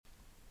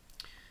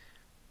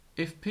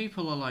If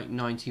people are like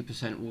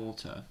 90%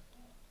 water,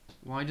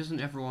 why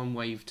doesn't everyone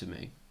wave to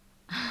me?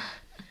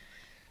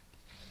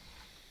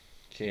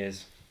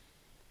 Cheers.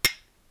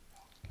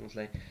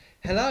 Lovely.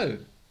 Hello,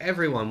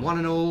 everyone, one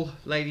and all,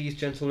 ladies,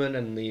 gentlemen,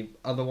 and the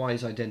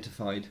otherwise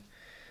identified.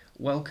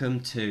 Welcome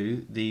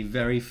to the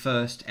very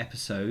first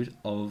episode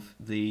of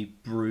the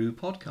Brew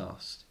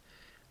podcast.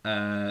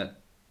 We're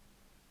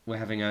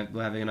having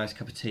a nice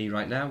cup of tea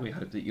right now. We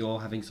hope that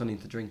you're having something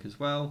to drink as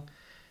well.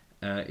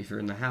 If you're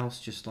in the house,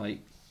 just like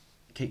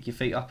kick your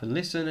feet up and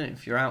listen. And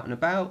if you're out and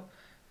about,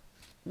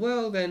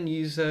 well, then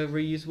use a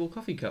reusable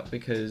coffee cup,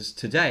 because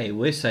today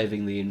we're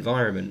saving the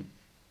environment.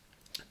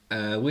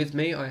 With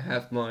me, I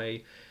have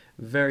my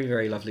very,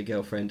 very lovely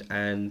girlfriend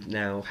and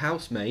now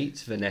housemate,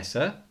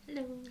 Vanessa.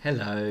 Hello.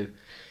 Hello.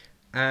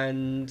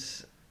 And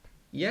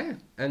yeah,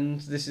 and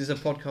this is a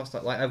podcast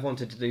that I've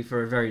wanted to do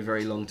for a very,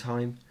 very long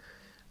time,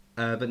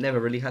 but never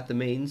really had the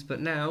means.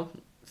 But now,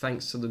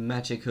 thanks to the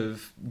magic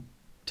of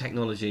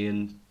technology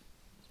and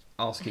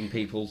asking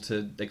people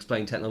to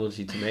explain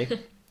technology to me,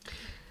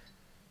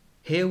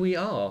 here we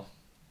are.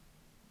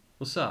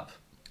 What's up?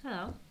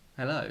 Hello.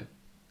 Hello.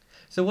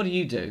 So what do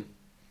you do?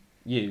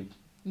 You?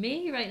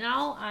 Me, right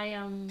now, I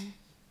am,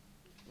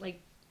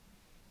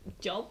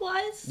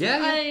 job-wise?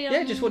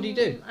 Yeah, just what do you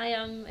do? I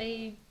am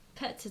a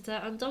pet sitter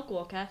and dog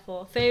walker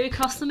for Fairy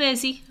Cross the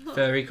Mersey.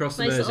 Fairy Cross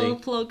the Nice Mersey. little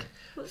plug.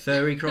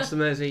 Fairy Cross the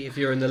Mersey, if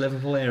you're in the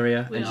Liverpool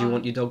area We and you are.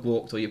 want your dog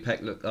walked or your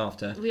pet looked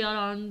after. We are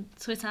on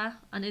Twitter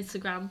and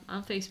Instagram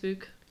and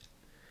Facebook.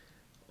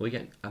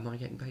 Am I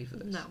getting paid for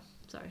this? No,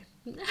 sorry.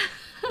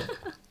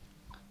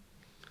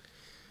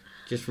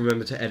 Just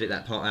remember to edit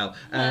that part out.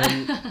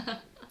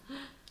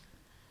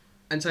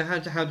 And so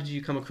how did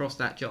you come across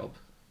that job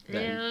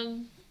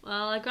then?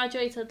 Well, I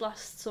graduated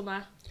last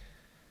summer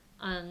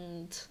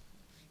and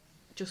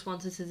just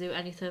wanted to do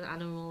anything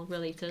animal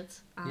related.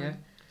 Yeah.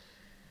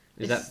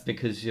 Is that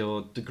because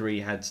your degree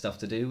had stuff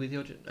to do with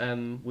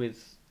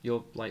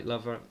your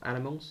love of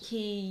animals?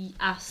 He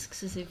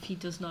asks as if he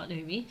does not know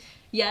me.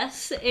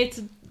 Yes,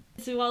 it's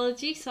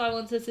zoology, so I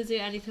wanted to do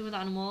anything with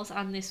animals,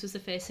 and this was the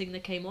first thing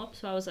that came up.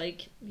 So I was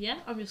like, yeah,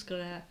 I'm just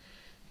gonna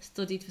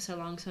studied for so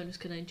long, so I'm just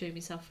gonna enjoy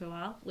myself for a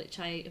while, which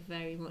I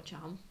very much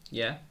am.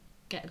 Yeah.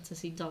 Getting to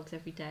see dogs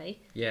every day.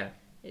 Yeah.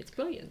 It's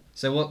brilliant.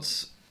 So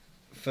what's,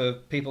 for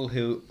people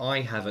who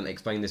I haven't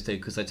explained this to,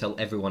 because I tell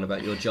everyone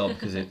about your job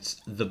because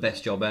it's the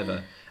best job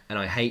ever, and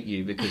I hate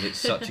you because it's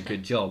such a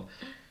good job.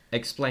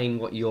 Explain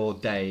what your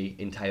day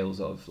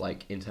entails of,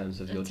 in terms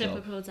of your job. A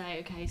typical day,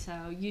 okay, so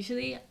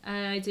usually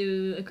I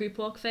do a group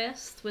walk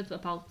first with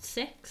about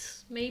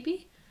 6,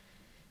 maybe.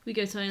 We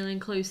go to an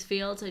enclosed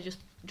field, I just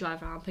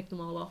drive around, pick them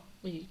all up.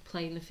 We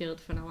play in the field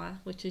for an hour,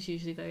 which is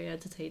usually very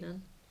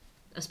entertaining.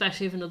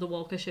 Especially if another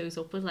walker shows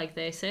up with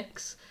their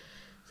 6.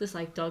 There's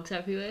dogs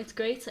everywhere, it's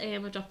great. I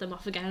drop them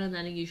off again, and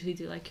then I usually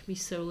do me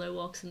solo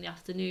walks in the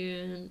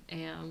afternoon.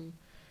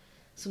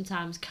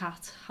 Sometimes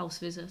cat house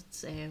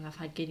visits. I've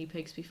had guinea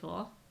pigs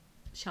before.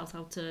 Shout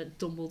out to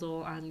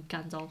Dumbledore and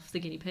Gandalf, the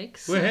guinea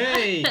pigs.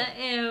 Hey!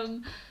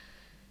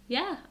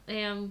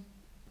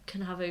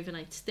 Can have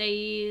overnight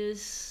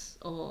stays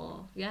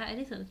or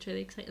anything. It's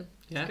really exciting.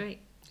 Yeah. It's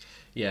great.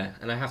 Yeah,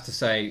 and I have to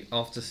say,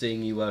 after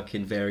seeing you work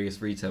in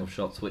various retail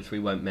shops, which we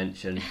won't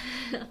mention.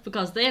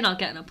 Because they're not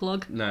getting a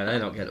plug. No, they're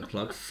not getting a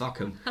plug. Fuck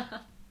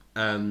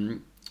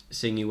them.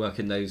 Seeing you work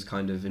in those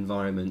kind of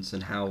environments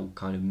and how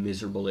kind of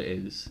miserable it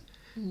is.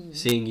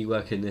 Seeing you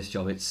work in this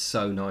job, it's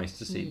so nice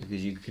to see,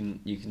 because you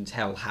can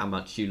tell how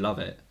much you love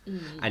it.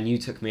 And you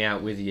took me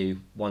out with you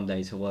one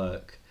day to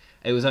work.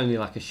 It was only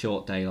a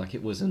short day,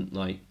 it wasn't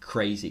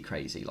crazy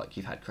like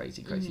you've had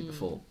crazy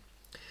before,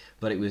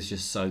 but it was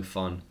just so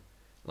fun.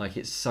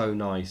 It's so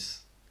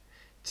nice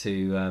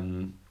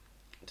to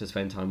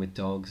spend time with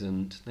dogs,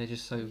 and they're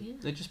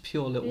just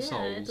pure little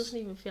souls. It doesn't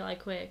even feel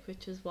like work,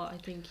 which is what I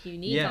think you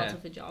need out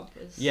of a job,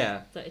 is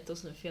that it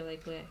doesn't feel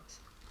like work.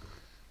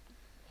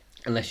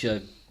 Unless you're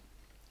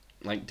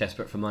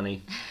desperate for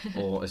money,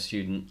 or a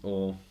student,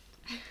 or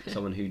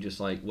someone who just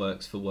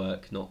works for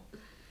work, not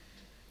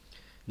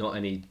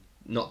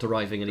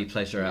deriving any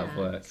pleasure out of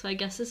work. So I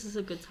guess this is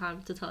a good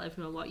time to tell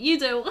everyone what you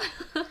do.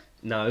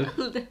 No.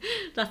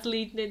 That's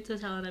leading into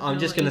telling everyone. I'm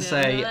just going to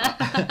say,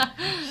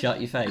 shut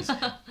your face.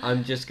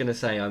 I'm just going to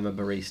say I'm a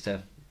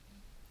barista,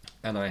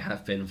 and I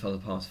have been for the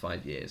past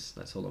 5 years.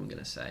 That's all I'm going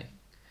to say.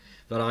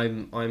 But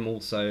I'm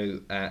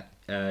also at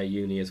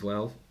uni as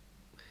well,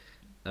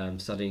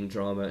 studying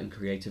drama and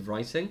creative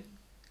writing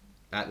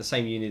at the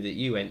same uni that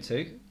you went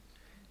to.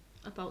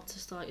 About to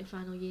start your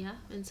final year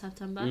in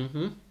September.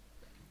 Mm-hmm.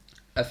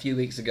 A few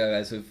weeks ago,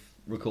 as of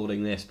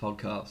recording this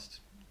podcast,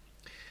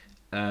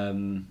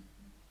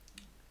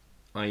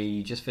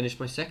 I just finished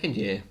my second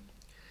year,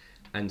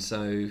 and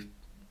so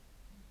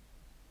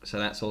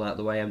that's all out of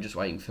the way. I'm just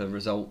waiting for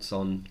results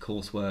on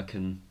coursework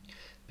and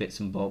bits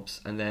and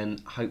bobs, and then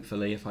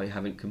hopefully, if I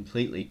haven't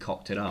completely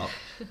cocked it up,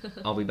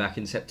 I'll be back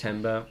in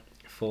September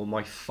for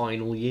my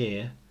final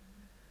year,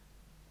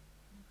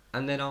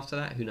 and then after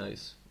that, who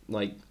knows?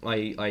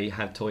 I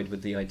have toyed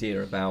with the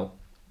idea about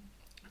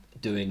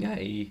doing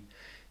a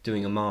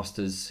doing a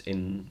master's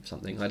in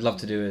something. I'd love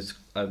to do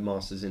a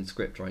master's in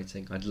script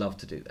writing. I'd love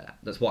to do that.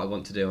 That's what I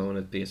want to do. I want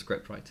to be a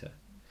script writer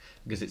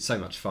because it's so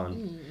much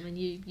fun. And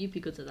you'd be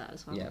good at that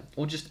as well. Yeah,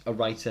 or just a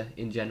writer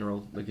in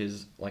general,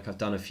 because like I've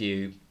done a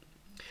few,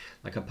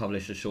 like I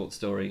published a short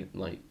story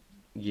like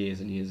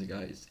years and years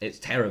ago. It's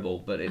terrible,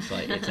 but it's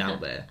like it's out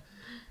there.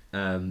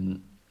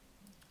 And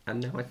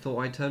now I thought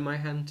I'd turn my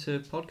hand to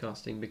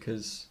podcasting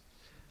because,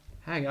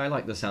 hey, I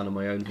like the sound of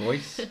my own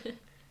voice,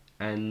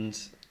 and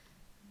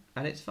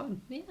it's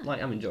fun. Yeah.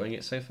 Like I'm enjoying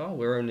it so far.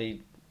 We're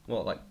only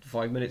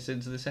 5 minutes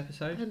into this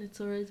episode. And it's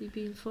already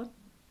been fun.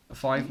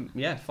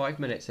 5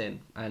 minutes in,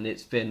 and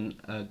it's been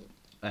a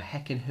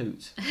heckin'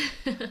 hoot,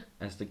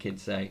 as the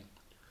kids say.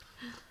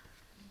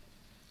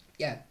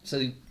 Yeah.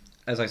 So,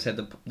 as I said,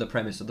 the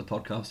premise of the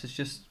podcast is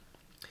just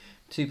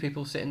two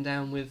people sitting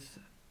down with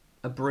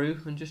a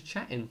brew and just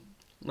chatting.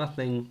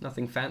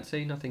 Nothing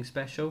fancy, nothing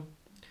special,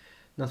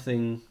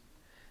 nothing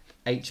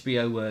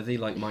HBO worthy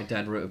like My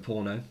Dad Wrote a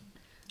Porno.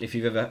 If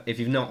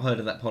you've not heard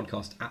of that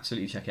podcast,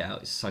 absolutely check it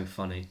out. It's so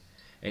funny.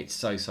 It's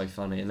so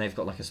funny, and they've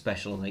got like a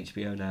special on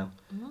HBO now,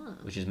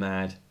 which is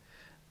mad.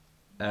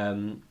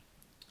 And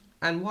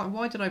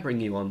why did I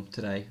bring you on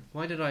today?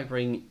 Why did I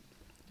bring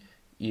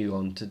you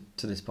on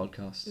to this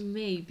podcast?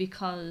 Me,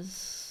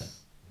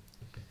 because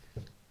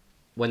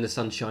When the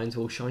Sun Shines,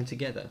 we'll shine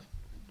together.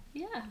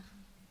 yeah.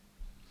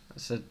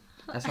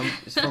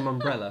 It's from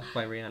Umbrella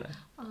by Rihanna.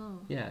 Oh.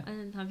 Yeah. I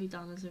didn't have you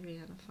down as a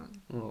Rihanna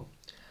fan. Oh.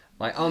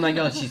 Like, oh my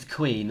god, she's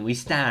queen, we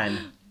stan.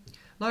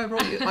 No,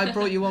 I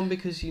brought you on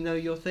because you know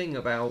your thing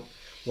about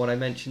what I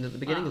mentioned at the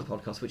beginning of the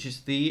podcast, which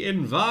is the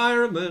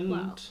environment.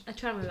 Well, I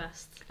try my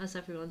best, as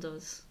everyone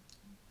does.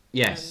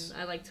 Yes.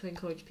 And I like to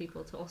encourage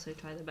people to also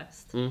try their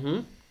best.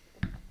 Mm-hmm.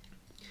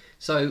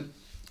 So,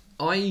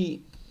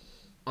 I'm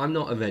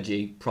not a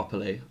veggie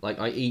properly. Like,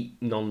 I eat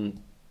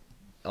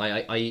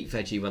I eat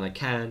veggie when I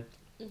can.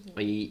 Mm-hmm.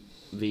 I eat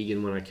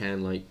vegan when I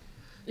can. Like,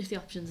 if the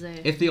option's there.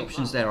 if the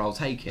option's there, I'll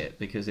take it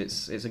because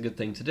it's a good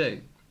thing to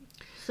do.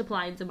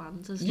 Supply and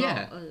demand as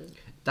Yeah. well.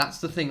 That's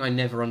the thing I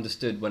never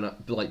understood when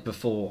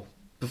before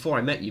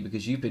I met you,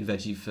 because you've been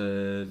veggie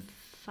for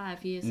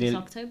 5 years this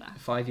October.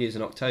 5 years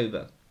in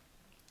October.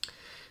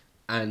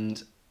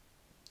 And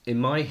in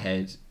my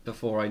head,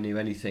 before I knew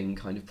anything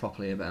kind of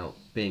properly about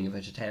being a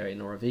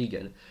vegetarian or a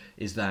vegan,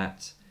 is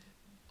that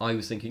I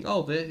was thinking,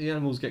 oh, the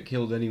animals get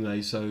killed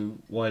anyway, so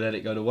why let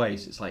it go to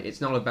waste? It's like, it's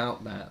not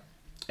about that.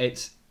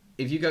 It's,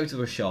 if you go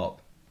to a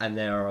shop and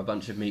there are a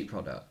bunch of meat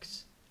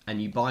products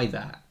and you buy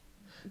that,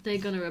 they're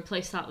going to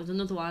replace that with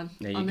another one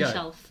on the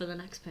shelf for the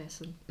next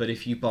person. But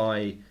if you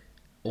buy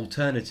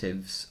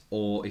alternatives,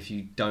 or if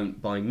you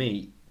don't buy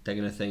meat, they're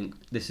going to think,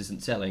 this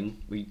isn't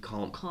selling, we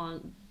can't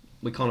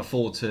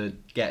afford to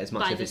get as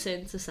much buy of this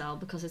in to sell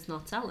because it's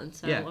not selling.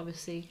 So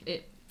obviously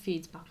it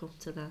feeds back up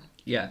to the...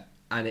 Yeah,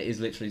 and it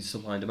is literally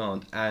supply and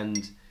demand.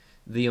 And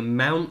the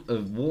amount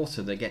of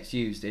water that gets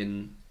used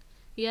in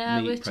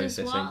meat which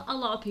processing. is what a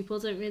lot of people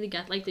don't really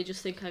get. Like, they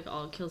just think, like,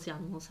 oh, it kills the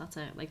animals, that's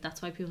it. Like,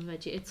 that's why people are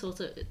veggie. It's sort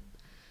of...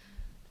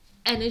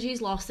 energy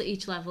is lost at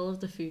each level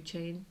of the food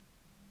chain.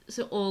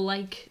 So all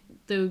like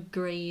the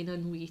grain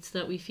and wheat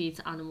that we feed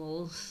to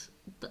animals,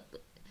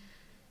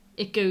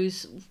 it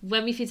goes,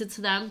 when we feed it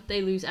to them,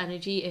 they lose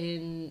energy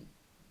in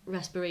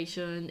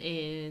respiration,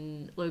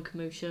 in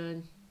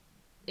locomotion,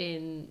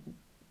 in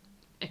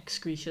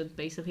excretion.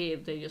 Basically,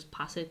 they just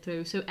pass it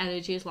through. So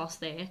energy is lost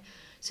there.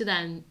 So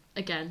then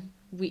again,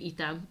 we eat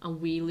them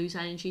and we lose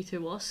energy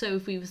through us. So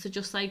if we was to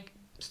just like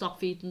stop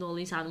feeding all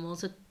these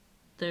animals that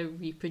they're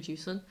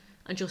reproducing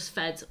and just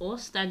fed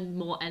us, then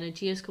more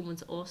energy is coming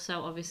to us.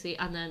 So obviously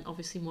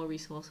more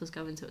resources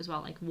go into it as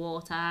well, like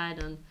water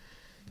and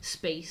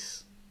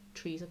space.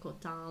 Trees are cut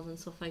down and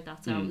stuff like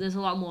that. So there's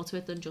a lot more to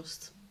it than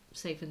just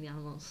saving the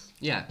animals.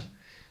 Yeah,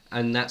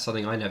 and that's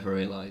something I never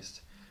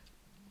realised.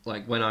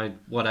 Like when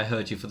I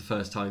heard you for the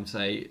first time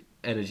say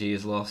energy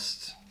is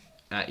lost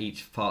at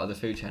each part of the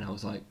food chain, I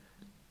was like,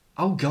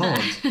 oh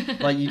god.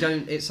 Like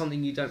it's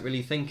something you don't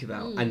really think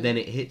about, and then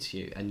it hits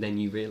you, and then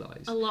you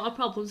realise a lot of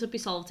problems would be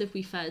solved if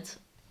we fed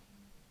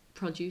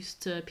produce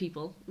to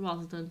people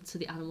rather than to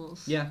the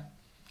animals. Yeah,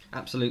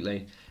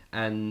 absolutely.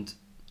 And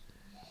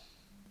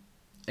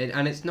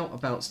it's not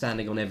about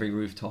standing on every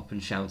rooftop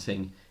and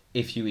shouting,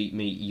 if you eat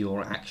meat,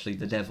 you're actually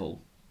the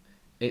devil.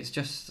 It's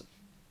just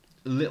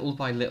little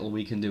by little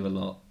we can do a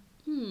lot.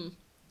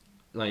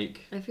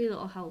 Like, every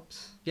little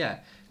helps. Yeah.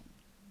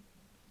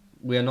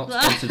 We are not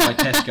sponsored by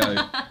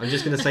Tesco. I'm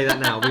just going to say that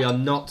now. We are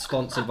not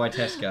sponsored by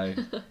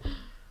Tesco.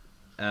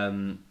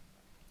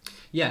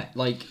 Yeah,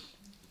 like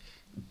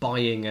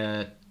buying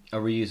a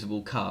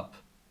reusable cup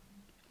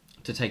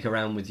to take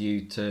around with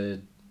you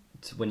to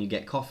when you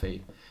get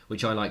coffee,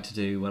 which I like to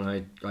do when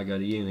I go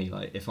to uni.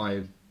 Like if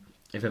I've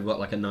got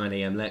like a 9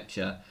 a.m.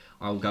 lecture,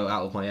 I'll go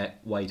out of my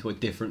way to a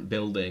different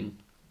building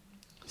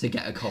to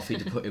get a coffee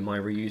to put in my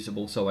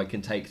reusable so I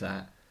can take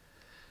that.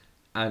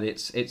 And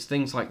it's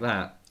things like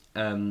that.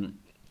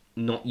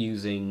 Not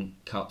using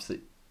cups that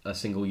are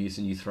single use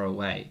and you throw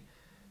away.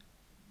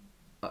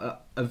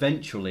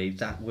 Eventually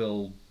that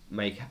will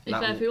make If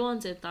everyone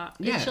did that,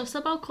 Yeah. it's just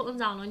about cutting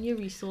down on your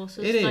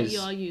resources It that is. you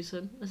are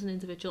using as an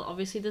individual.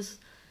 Obviously, there's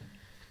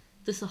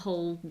a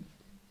whole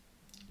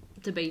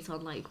debate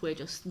on like we're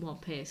just one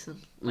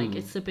person. Like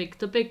it's the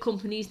big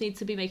companies need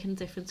to be making a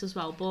difference as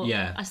well. But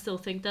Yeah. I still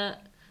think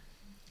that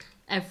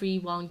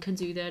everyone can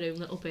do their own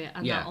little bit,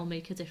 and Yeah. that'll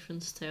make a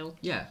difference too.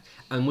 Yeah,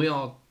 and we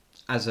are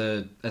as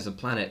a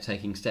planet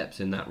taking steps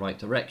in that right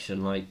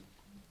direction. Like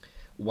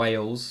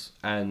Wales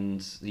and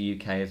the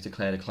UK have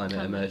declared a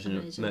climate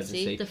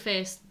emergency. The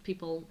first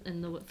people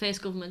in the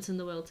first governments in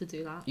the world to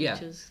do that, Yeah.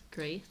 which is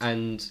great.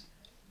 And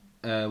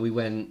we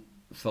went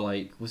for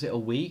like, was it a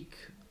week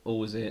or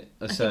was it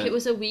a I certain? think it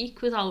was a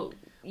week without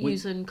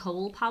using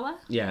coal power.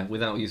 Yeah,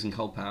 without using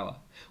coal power,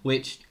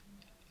 which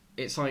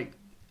it's like,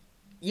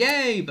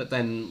 yay! But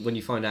then when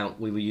you find out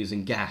we were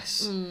using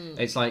gas,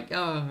 it's like,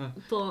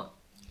 But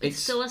it's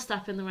still a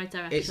step in the right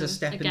direction. It's a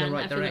step in the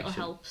right every direction. little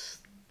helps,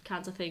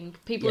 kind of thing.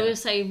 People Yeah. are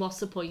saying, "What's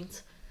the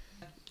point?"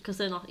 Because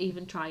they're not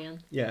even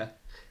trying. Yeah.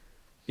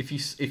 If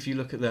you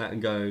look at that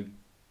and go,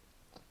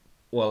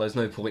 well, there's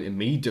no point in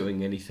me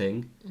doing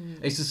anything.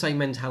 It's the same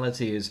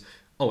mentality as,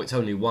 oh, it's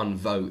only one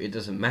vote, it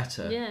doesn't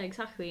matter. Yeah,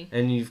 exactly.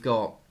 And you've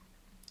got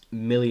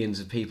millions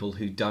of people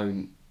who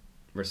don't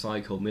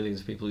recycle,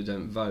 millions of people who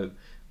don't vote,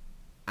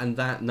 and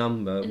that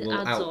number It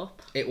adds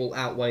up. It will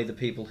outweigh the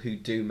people who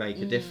do make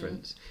a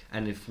difference.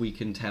 And if we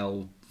can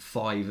tell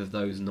 5 of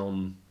those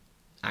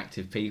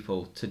non-active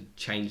people to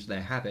change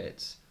their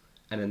habits,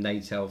 and then they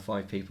tell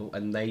 5 people,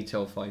 and they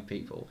tell 5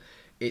 people,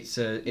 it's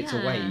a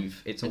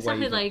wave. It's a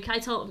exactly wave. Like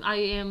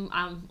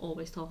I'm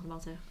always talking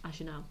about it, as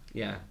you know.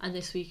 Yeah. And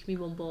this week, my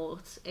mum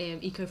bought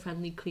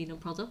eco-friendly cleaning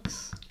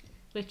products,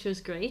 which was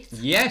great.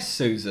 Yes,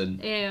 Susan.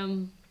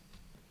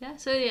 Yeah,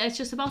 so yeah, it's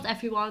just about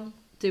everyone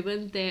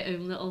doing their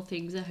own little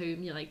things at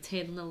home. You're like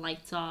turning the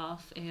lights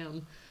off,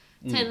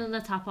 turning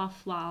the tap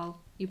off while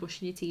you're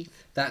brushing your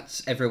teeth.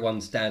 That's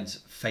everyone's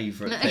dad's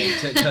favourite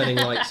thing, turning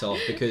lights off,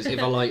 because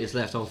if a light is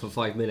left on for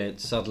 5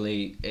 minutes,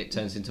 suddenly it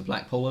turns into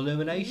Blackpool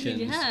illuminations.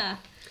 Yeah.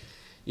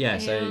 Yeah,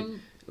 so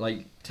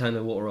like turn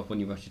the water off when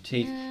you brush your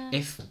teeth. Yeah.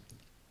 If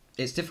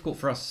it's difficult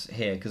for us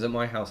here, because at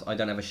my house I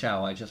don't have a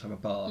shower, I just have a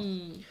bath.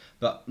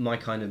 But my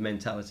kind of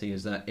mentality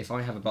is that if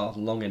I have a bath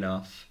long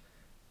enough,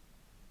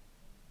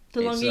 The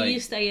it's longer like- you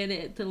stay in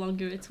it, the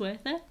longer it's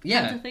worth it.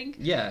 Yeah. Kind of thing.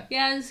 Yeah.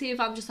 Yeah, and see if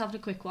I'm just having a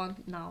quick one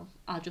now,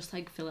 I'll just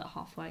like fill it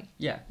halfway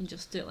Yeah. and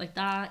just do it like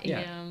that.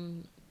 Yeah.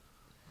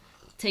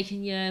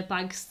 Taking your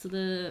bags to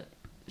the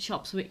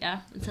shops with you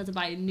instead of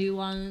buying new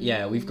ones.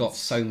 Yeah, we've got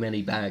so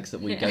many bags that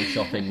we go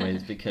shopping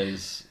with,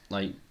 because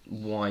like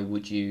why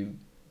would you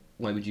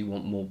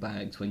want more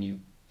bags when you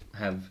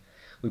have,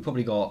 we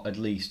probably got at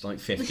least like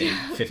 50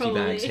 Probably.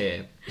 bags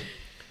here.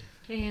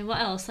 What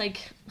else?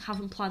 Like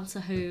having plants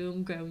at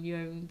home, growing your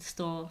own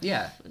stuff.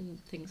 Yeah.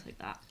 And things like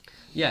that.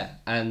 Yeah,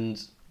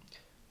 and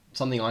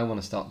something I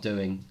want to start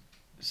doing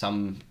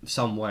some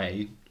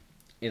way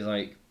is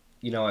like,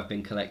 I've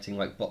been collecting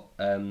like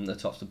the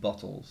tops of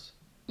bottles,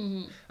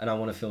 and I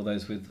want to fill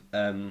those with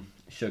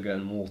sugar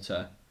and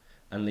water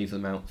and leave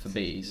them out for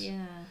bees.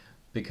 Yeah.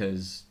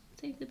 Because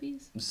Save the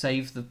bees.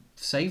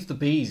 save the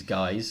bees,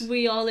 guys.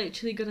 We are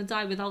literally gonna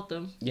die without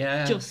them.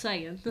 Yeah. Just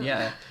saying.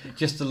 Yeah.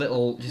 Just a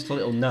little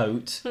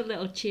note. A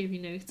little cheery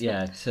note.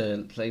 Yeah,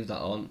 to leave that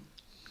on.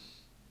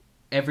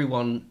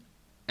 Everyone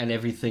and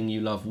everything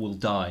you love will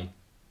die.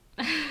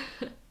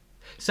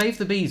 Save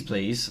the bees,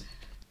 please.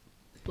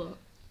 But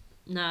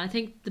no, I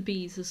think the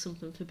bees is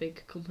something for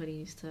big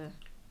companies to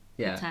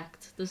Yeah.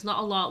 protect. There's not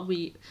a lot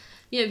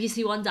if you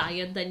see one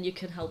dying, then you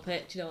can help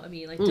it. Do you know what I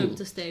mean? Like, don't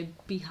disturb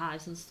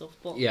beehives and stuff.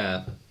 But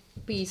Yeah.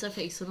 bees are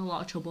facing a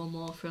lot of trouble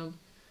more from.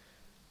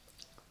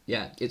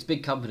 Yeah, it's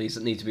big companies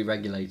that need to be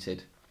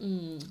regulated.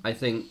 I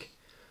think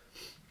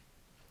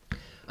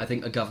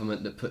a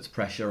government that puts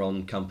pressure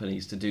on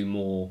companies to do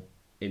more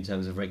in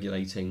terms of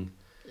regulating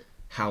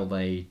how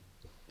they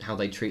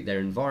treat their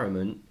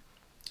environment,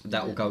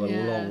 that will go a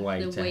long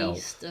way the to help.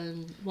 waste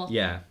and what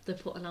Yeah. they're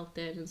putting out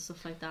there and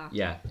stuff like that.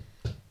 Yeah.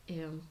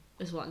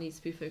 Is what needs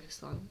to be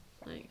focused on.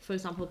 Like, for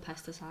example,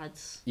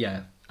 pesticides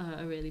Yeah. are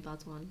a really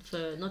bad one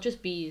for not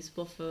just bees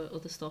but for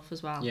other stuff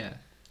as well. Yeah.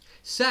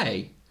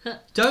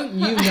 Don't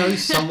you know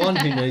someone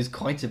who knows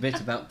quite a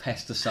bit about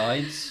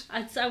pesticides?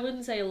 I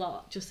wouldn't say a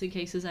lot, just in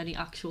case there's any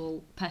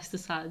actual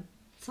pesticide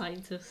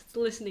scientists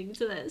listening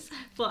to this.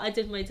 But I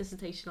did my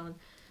dissertation on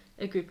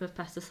a group of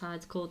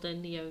pesticides called the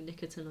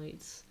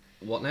neonicotinoids.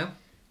 What now?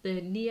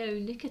 The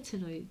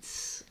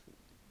neonicotinoids.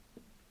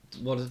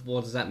 What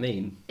does that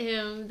mean?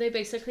 They're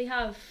basically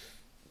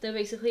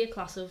a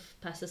class of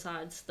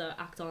pesticides that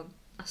act on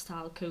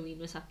acetylcholine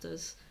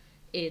receptors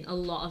in a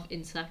lot of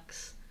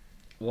insects.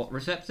 What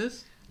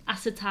receptors?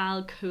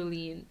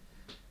 Acetylcholine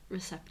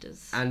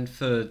receptors. And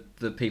for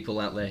the people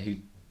out there who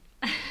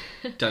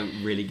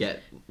don't really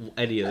get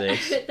any of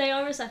this. They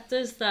are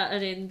receptors that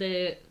are in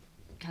the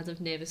kind of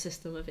nervous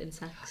system of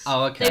insects.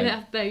 Oh, okay. They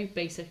have very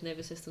basic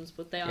nervous systems,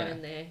 but they are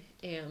in there.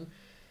 And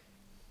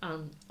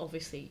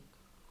obviously,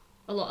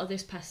 a lot of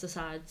this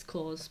pesticides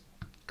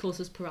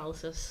causes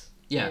paralysis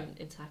Yeah.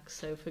 insects.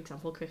 So, for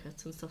example,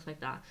 crickets and stuff like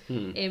that.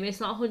 Hmm. It's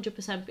not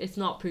 100%. It's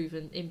not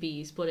proven in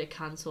bees, but it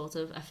can sort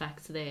of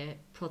affect their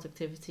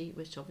productivity,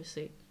 which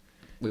obviously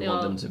We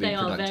want them to be they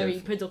are productive. very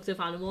productive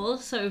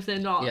animals. So if they're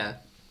not Yeah.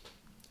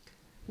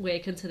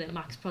 working to their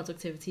max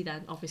productivity,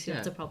 then obviously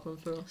that's a problem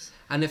for us.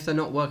 And if they're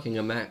not working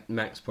at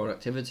max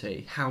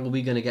productivity, how are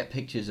we going to get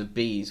pictures of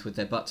bees with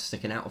their butts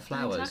sticking out of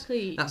flowers?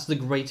 Exactly. That's the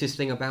greatest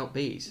thing about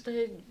bees.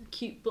 The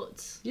cute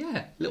butts.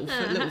 Yeah, little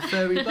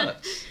furry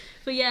butts.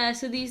 But yeah,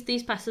 so these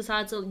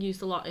pesticides are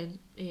used a lot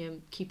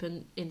in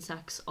keeping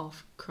insects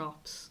off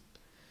crops,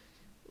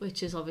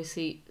 which is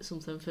obviously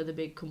something for the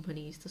big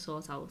companies to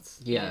sort out.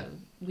 Yeah.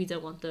 We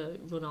don't want the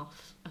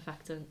runoff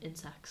affecting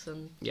insects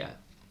and Yeah.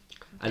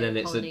 And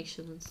then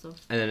pollination and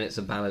stuff. And then it's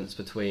a balance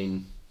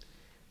between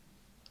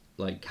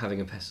like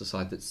having a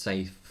pesticide that's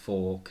safe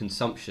for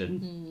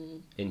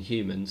consumption in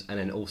humans and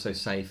then also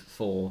safe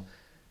for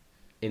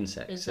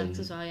insects. Insects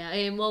as well,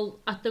 yeah. Well,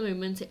 at the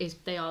moment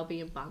they are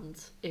being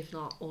banned, if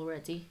not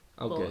already.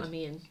 Oh, but good. I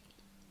mean,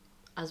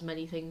 as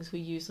many things, we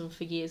use them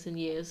for years and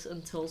years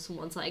until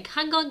someone's like,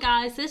 hang on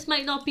guys, this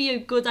might not be a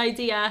good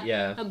idea.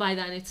 Yeah. And by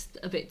then it's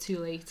a bit too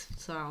late.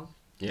 So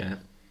Yeah.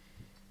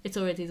 it's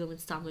already done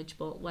its damage,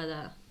 but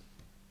whether...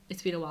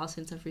 It's been a while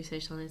since I've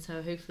researched on it,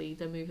 so hopefully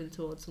they're moving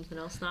towards something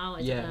else now.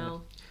 I don't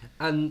know.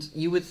 And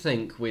you would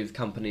think with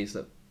companies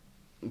that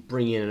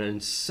bring in an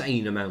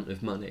insane amount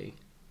of money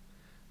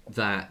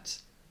that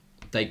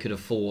they could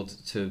afford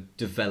to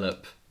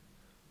develop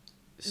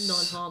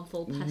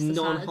Non-harmful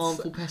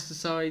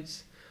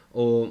pesticides.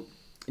 Or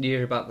you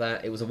hear about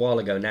that, it was a while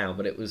ago now,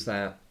 but it was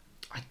that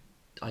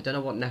I don't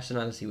know what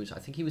nationality, which I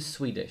think he was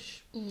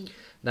Swedish.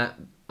 That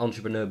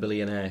entrepreneur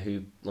billionaire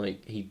who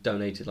he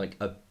donated like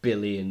 $1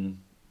 billion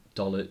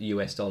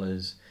US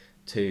dollars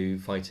to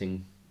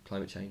fighting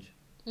climate change,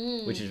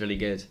 which is really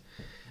good.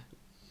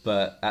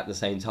 But at the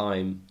same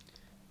time,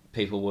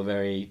 people were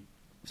very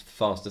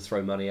fast to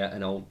throw money at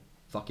an old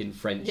fucking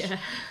French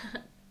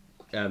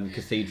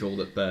cathedral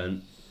that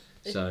burnt.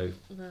 So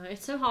no,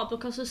 it's so hard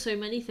because there's so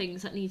many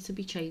things that need to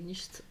be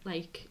changed.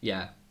 Like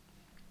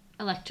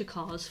electric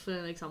cars, for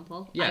an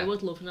example. I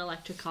would love an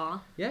electric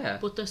car. Yeah.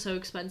 But they're so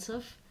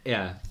expensive.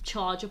 Yeah.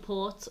 Charger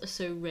ports are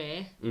so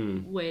rare.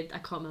 I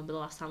can't remember the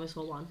last time I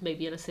saw one.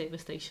 Maybe at a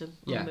service station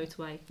on the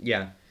motorway.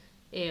 Yeah.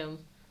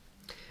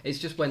 It's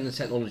just when the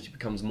technology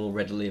becomes more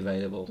readily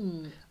available.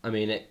 I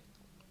mean,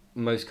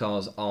 most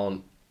cars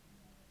aren't,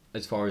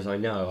 as far as I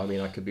know, I mean,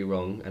 I could be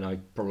wrong, and I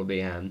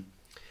probably am.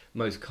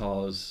 Most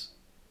cars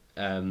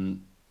that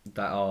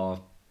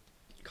are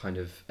kind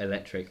of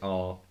electric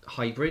are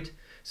hybrid,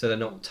 so they're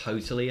not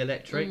totally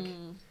electric.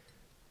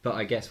 But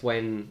I guess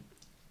when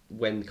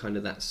kind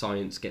of that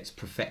science gets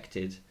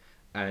perfected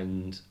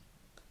and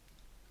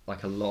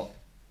like a lot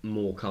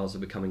more cars are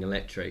becoming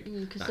electric,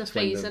 because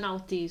they're phasing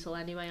out diesel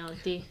anyway,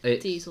 aren't they?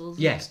 Diesels,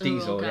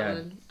 diesel,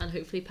 and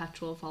hopefully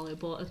petrol will follow.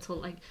 But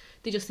until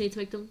they just need to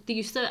make them.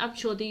 I'm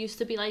sure they used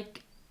to be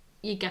like,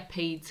 you get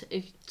paid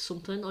if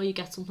something, or you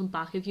get something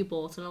back if you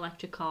bought an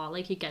electric car.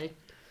 Like you get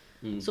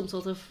some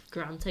sort of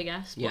grant, I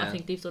guess. But I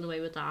think they've done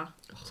away with that.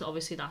 So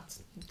obviously that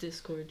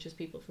discourages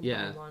people from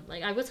buying one.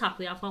 Like I would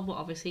happily have one, but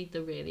obviously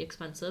they're really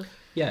expensive.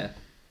 Yeah.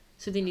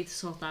 So they need to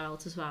sort that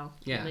out as well.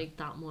 Yeah. Make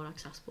that more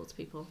accessible to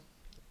people.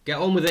 Get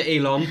on with it,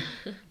 Elon.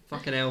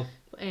 Fucking hell.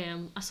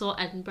 I saw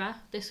Edinburgh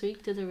this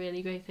week did a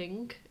really great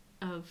thing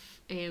of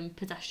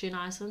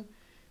pedestrianising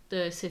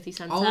the city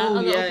centre a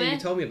little bit. You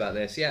told me about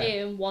this,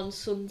 One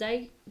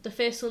Sunday, the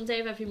first Sunday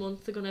of every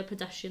month, they're going to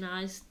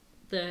pedestrianise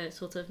the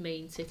sort of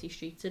main city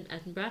streets in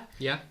Edinburgh.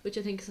 Yeah. Which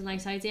I think is a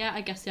nice idea.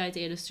 I guess the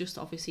idea is just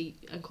obviously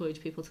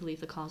encourage people to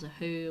leave the cars at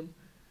home.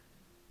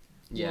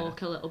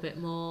 Walk a little bit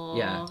more.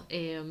 Yeah.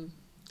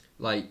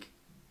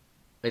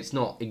 It's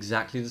not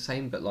exactly the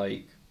same, but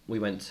we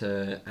went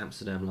to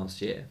Amsterdam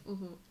last year,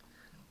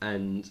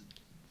 and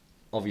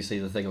obviously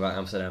the thing about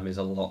Amsterdam is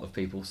a lot of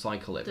people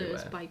cycle everywhere.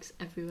 There's bikes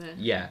everywhere.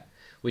 Yeah,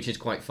 which is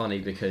quite funny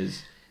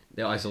because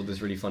I saw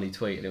this really funny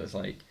tweet and it was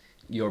like,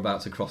 you're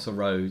about to cross a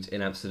road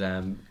in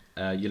Amsterdam,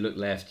 you look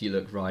left, you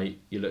look right,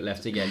 you look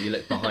left again, you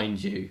look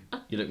behind you,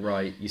 you look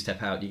right, you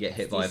step out, you get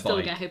hit by a bike.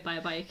 Still get hit by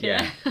a bike,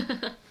 yeah.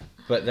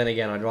 But then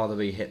again, I'd rather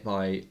be hit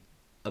by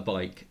a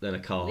bike than a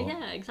car.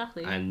 Yeah,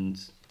 exactly. And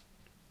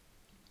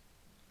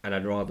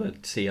I'd rather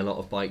see a lot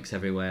of bikes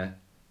everywhere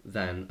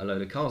than a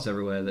load of cars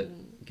everywhere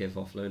that give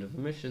off a load of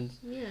emissions.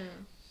 Yeah.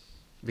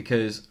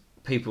 Because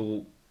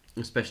people,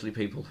 especially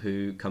people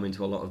who come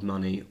into a lot of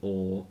money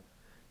or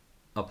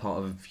are part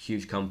of a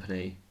huge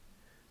company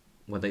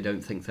where they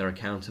don't think they're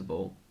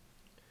accountable,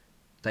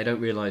 they don't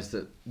realise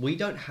that we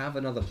don't have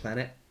another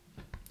planet.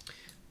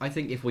 I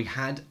think if we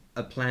had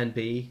a plan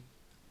B,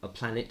 a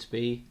planet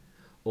B,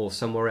 or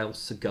somewhere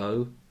else to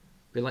go,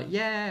 be like,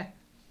 yeah,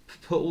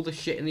 put all the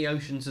shit in the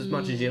oceans as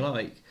much as you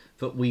like,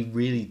 but we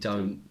really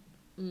don't.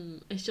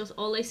 It's just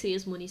all they see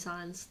is money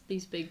signs.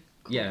 These big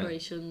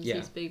corporations,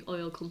 these big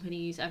oil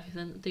companies,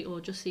 everything, they all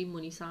just see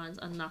money signs,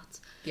 and that's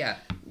where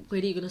are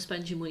you going to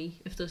spend your money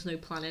if there's no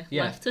planet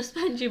left to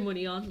spend your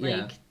money on?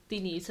 They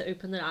need to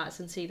open their eyes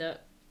and see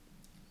that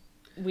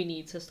we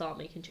need to start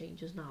making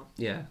changes now.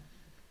 Yeah.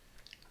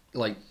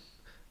 Like,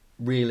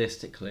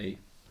 realistically,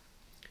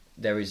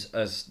 there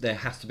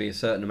has to be a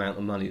certain amount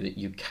of money that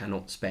you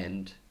cannot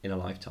spend in a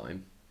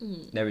lifetime.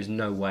 There is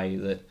no way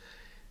that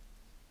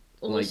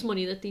all this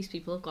money that these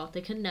people have got,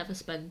 they can never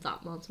spend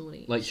that amount of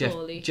money. Like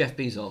surely. Jeff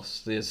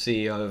Bezos, the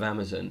CEO of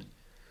Amazon,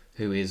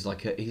 who is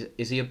like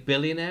is he a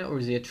billionaire or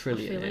is he a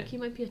trillionaire? I feel like he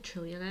might be a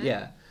trillionaire.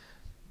 Yeah.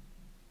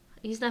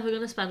 He's never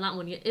going to spend that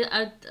money.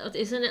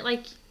 Isn't it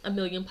like £1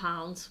 million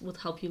would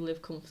help you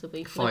live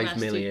comfortably for the rest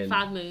 5 million.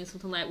 5 million,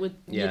 something like that,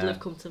 you'd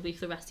live comfortably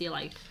for the rest of your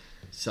life.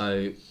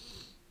 So,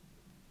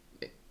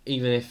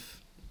 even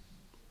if,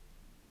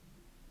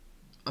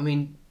 I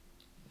mean,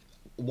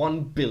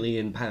 £1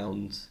 billion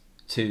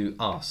to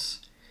us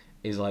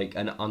is like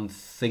an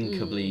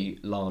unthinkably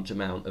large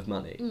amount of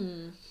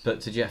money.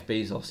 But to Jeff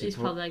Bezos, it's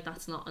probably like,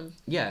 that's not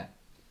yeah.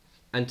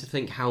 And to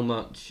think how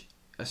much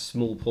a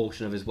small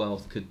portion of his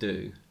wealth could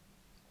do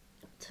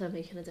to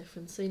making a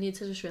difference. So you need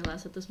to just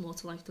realise that there's more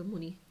to life than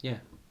money. Yeah.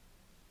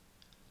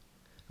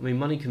 I mean,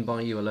 money can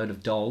buy you a load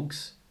of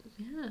dogs.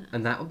 Yeah.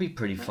 And that would be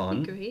pretty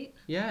fun. That'd be great.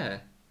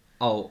 Yeah.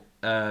 Oh,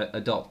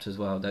 adopt as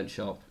well, don't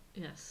shop.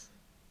 Yes.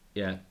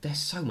 Yeah. There's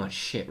so much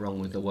shit wrong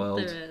with the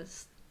world. There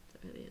is.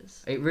 There really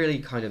is. It really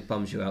kind of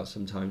bums you out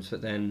sometimes,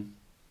 but then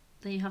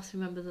you have to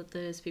remember that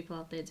there's people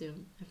out there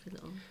doing every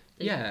little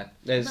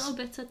little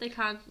bit that they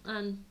can,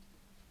 and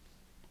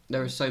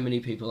there are so many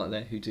people out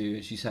there who do,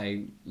 as you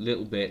say,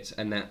 little bits,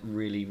 and that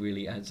really,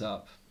 really adds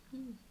up.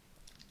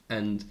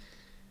 And,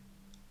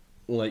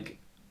 like,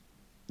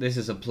 this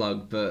is a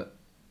plug, but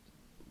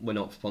we're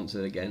not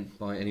sponsored again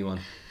by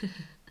anyone.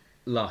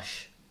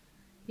 Lush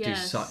do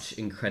such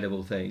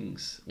incredible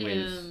things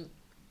with...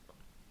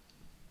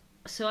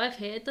 So I've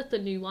heard that the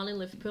new one in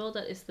Liverpool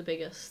that is the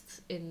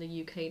biggest in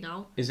the UK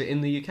now. Is it in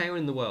the UK or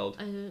in the world?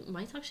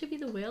 Might actually be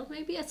the world,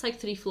 maybe. It's like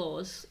 3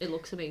 floors. It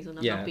looks amazing.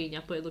 I've not been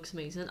yet, but it looks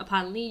amazing.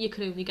 Apparently, you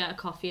can only get a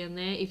coffee in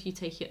there if you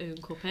take your own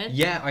cup in.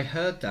 Yeah, I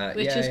heard that.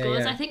 Which is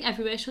good. Yeah. I think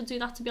everywhere should do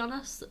that, to be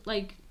honest.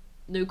 Like,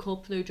 no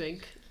cup, no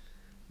drink.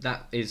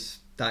 That is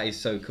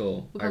so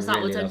cool. Because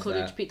that would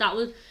encourage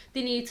people.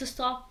 They need to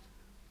stop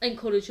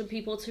encouraging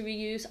people to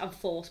reuse and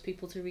force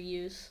people to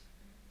reuse.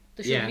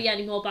 There shouldn't be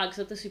any more bags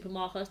at the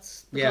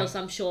supermarkets, because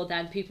I'm sure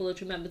then people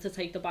would remember to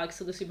take the bags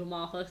to the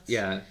supermarkets.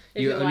 Yeah,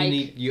 you only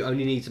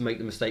need to make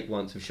the mistake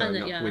once of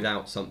showing up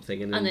without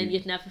something, and then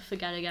you'd never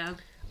forget again.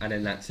 And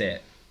then that's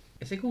it.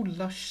 Is it called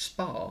Lush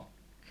Spa?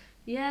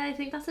 Yeah, I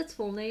think that's its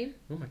full name.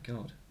 Oh my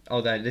god!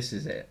 Oh, this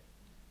is it.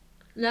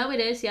 No,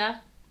 it is. Yeah,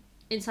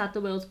 inside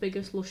the world's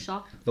biggest Lush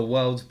shop. The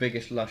world's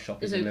biggest Lush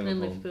shop is in open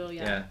Liverpool. in Liverpool.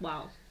 Yeah.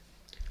 Wow.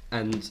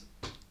 And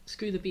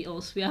screw the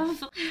Beatles. We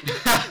have.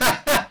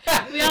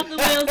 We have the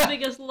world's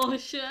biggest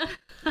Lush.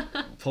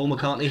 Paul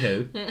McCartney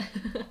who?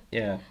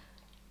 Yeah.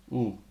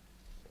 Ooh.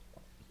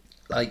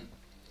 Like,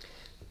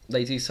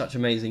 they do such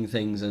amazing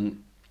things,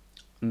 and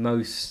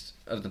most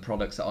of the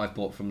products that I've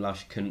bought from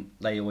Lush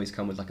they always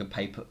come with like a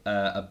paper,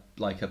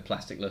 like a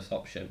plasticless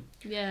option.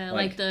 Yeah,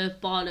 like the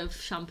bar of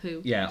shampoo.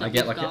 Yeah, I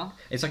get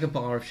it's like a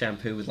bar of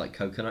shampoo with like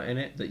coconut in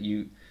it that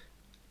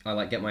I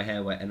like get my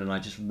hair wet and then I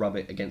just rub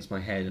it against my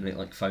head and it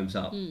like foams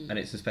up. And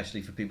it's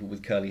especially for people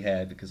with curly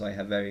hair, because I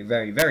have very,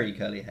 very, very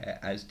curly hair,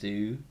 as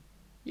do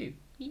you.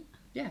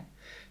 Yeah.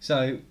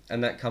 So,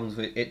 and that comes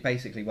with it.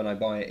 Basically, when I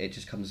buy it, it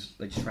just comes.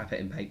 They just wrap it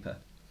in paper.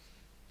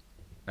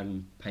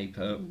 And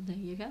paper. There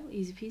you go.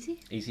 Easy peasy.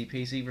 Easy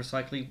peasy.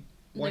 Recycly.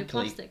 No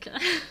plastic.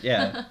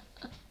 Yeah.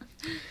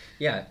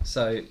 Yeah.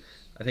 So,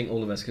 I think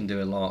all of us can do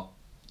a lot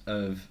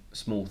of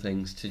small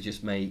things to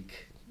just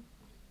make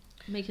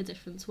a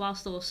difference,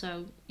 whilst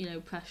also,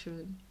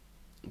 pressuring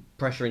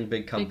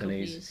big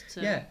companies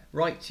to...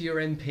 write to your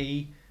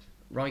MP,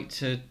 write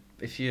to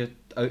if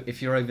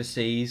you're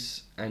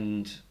overseas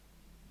and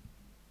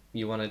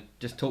you want to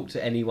just talk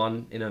to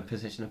anyone in a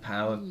position of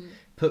power,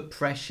 put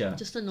pressure,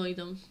 just annoy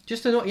them,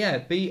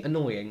 be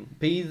annoying,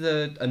 be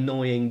the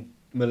annoying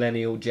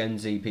millennial Gen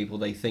Z people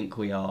they think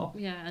we are,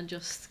 and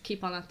just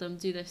keep on at them,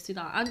 do this, do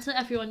that, and to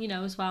everyone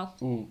as well.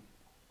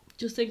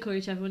 Just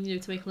encourage everyone,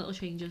 to make little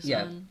changes.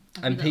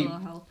 And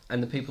help.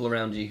 And the people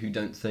around you who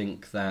don't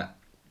think that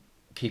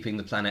keeping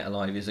the planet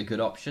alive is a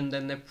good option,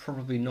 then they're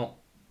probably not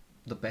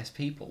the best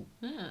people.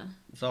 Yeah.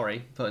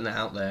 Sorry, putting that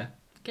out there.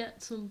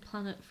 Get some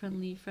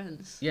planet-friendly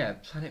friends. Yeah,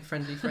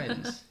 planet-friendly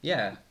friends.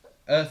 Yeah.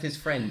 Earth is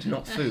friend,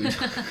 not food.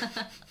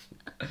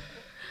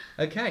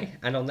 Okay,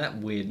 and on that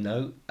weird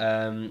note,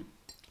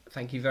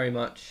 thank you very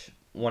much,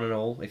 one and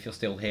all, if you're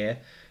still here.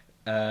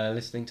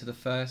 Listening to the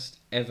first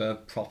ever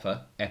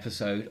proper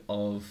episode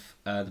of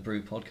the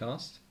Brew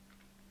Podcast.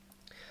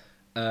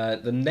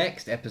 The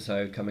next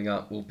episode coming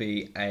up will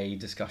be a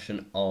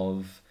discussion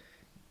of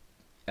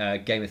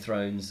Game of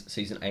Thrones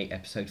Season 8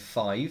 Episode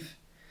 5,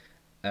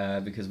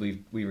 because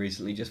we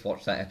recently just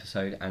watched that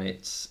episode and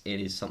it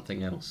is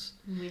something else.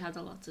 We had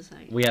a lot to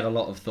say. We had a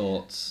lot of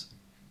thoughts.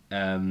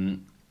 Anger.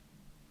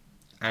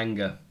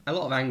 A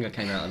lot of anger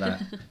came out of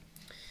that.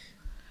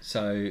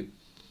 So...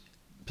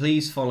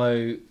 please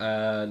follow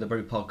the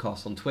Brew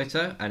Podcast on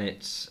Twitter, and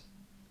it's...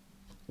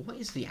 what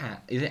is the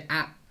 @? Is it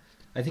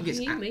I think it's.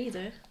 You made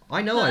it.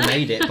 I know I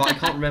made it, but I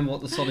can't remember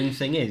what the sodding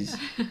thing is.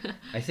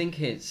 I think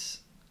it's.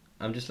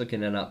 I'm just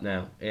looking it up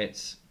now.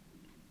 It's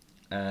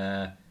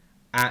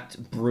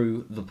at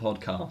Brew the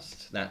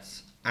Podcast.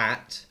 That's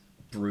at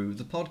Brew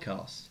the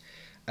Podcast.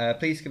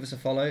 Please give us a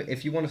follow.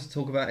 If you want us to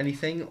talk about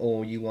anything,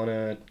 or you want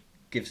to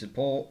give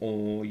support,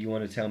 or you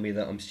want to tell me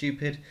that I'm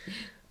stupid,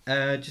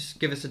 just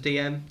give us a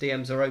DM.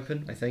 DMs are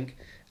open, I think.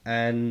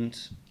 And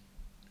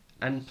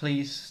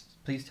please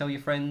tell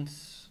your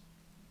friends,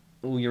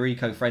 all your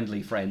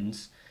eco-friendly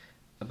friends,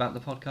 about the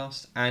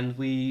podcast. And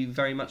we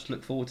very much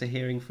look forward to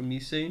hearing from you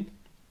soon.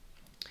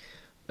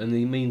 In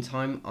the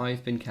meantime,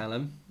 I've been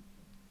Callum.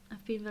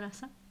 I've been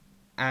Vanessa.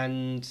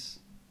 And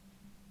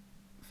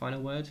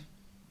final word?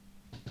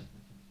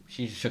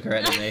 She shook her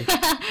head at me.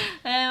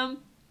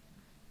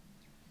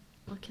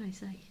 What can I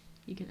say?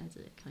 You can edit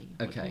it, can't you?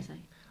 Okay. What can I say?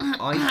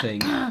 I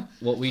think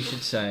what we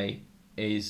should say is